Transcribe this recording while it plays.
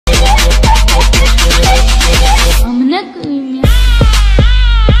amına koyayım ya.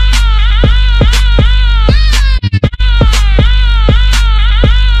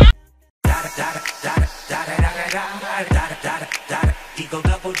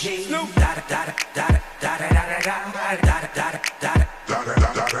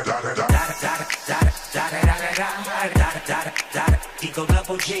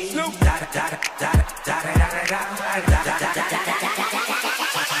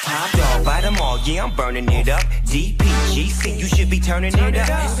 Yeah, I'm burning it up. DPGC, you should be turning it up.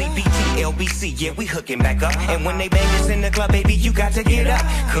 CBT, LBC, yeah, we hooking back up. And when they bang us in the club, baby, you got to get up.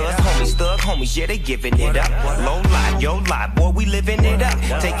 Cause homies, thug homies, yeah, they giving it up. Low lie, yo lie, boy, we living it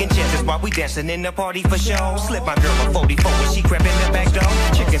up. Taking chances while we dancing in the party for show. Slip my girl a 44 when she crept in the back door.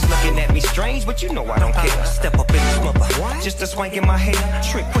 Chickens looking at me strange, but you know I don't care. Step up in the smother, just a swank in my hair.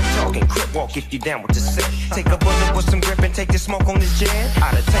 Trick, quick talking, crip walk if you down with the set. Take a bullet with some grip and take the smoke on this jet.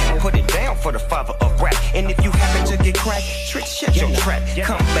 Out of town, put it down for the father of rap. And if you happen to get cracked, trick, shut your trap.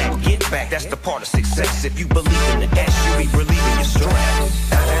 Come back, get back, that's the part of success. If you believe in the S, you be relieving your stress.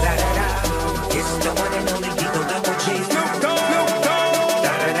 Da, da, da, da, da. It's the one and only Digo Double G. Snoop Dogg.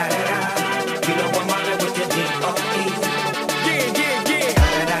 Da, da, da, da, da. You know I'm mobbing with the D.O.E. Yeah, yeah, yeah. Da,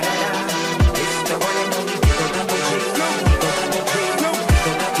 da, da, da, da. It's the one and only Digo Double G. Digo Double G.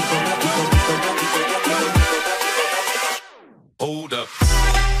 Hold up.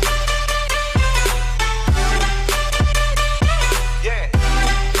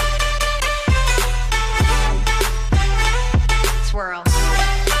 Swirl.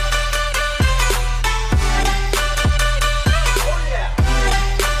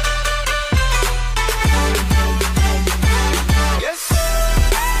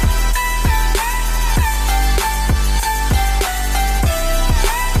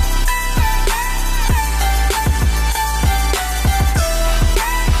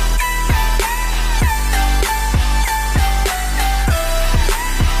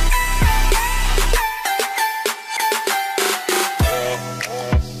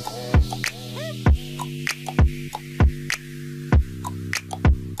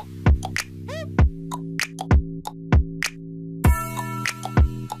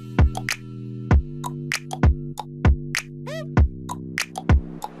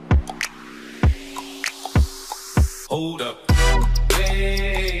 Hold up.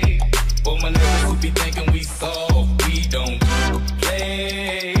 Hey, for my niggas who be thinking we soft, we don't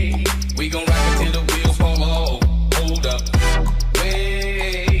play. We gon' rock until the wheels fall off. Hold up.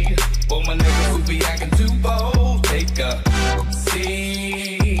 Wait, for my niggas who be acting too bold, take a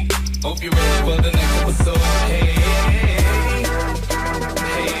seat. Hope you're ready for the next episode. Hey.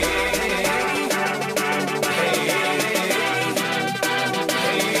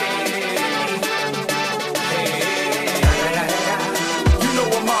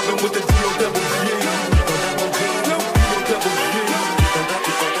 With the D.O.E.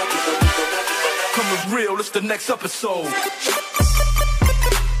 Coming real, it's the next episode.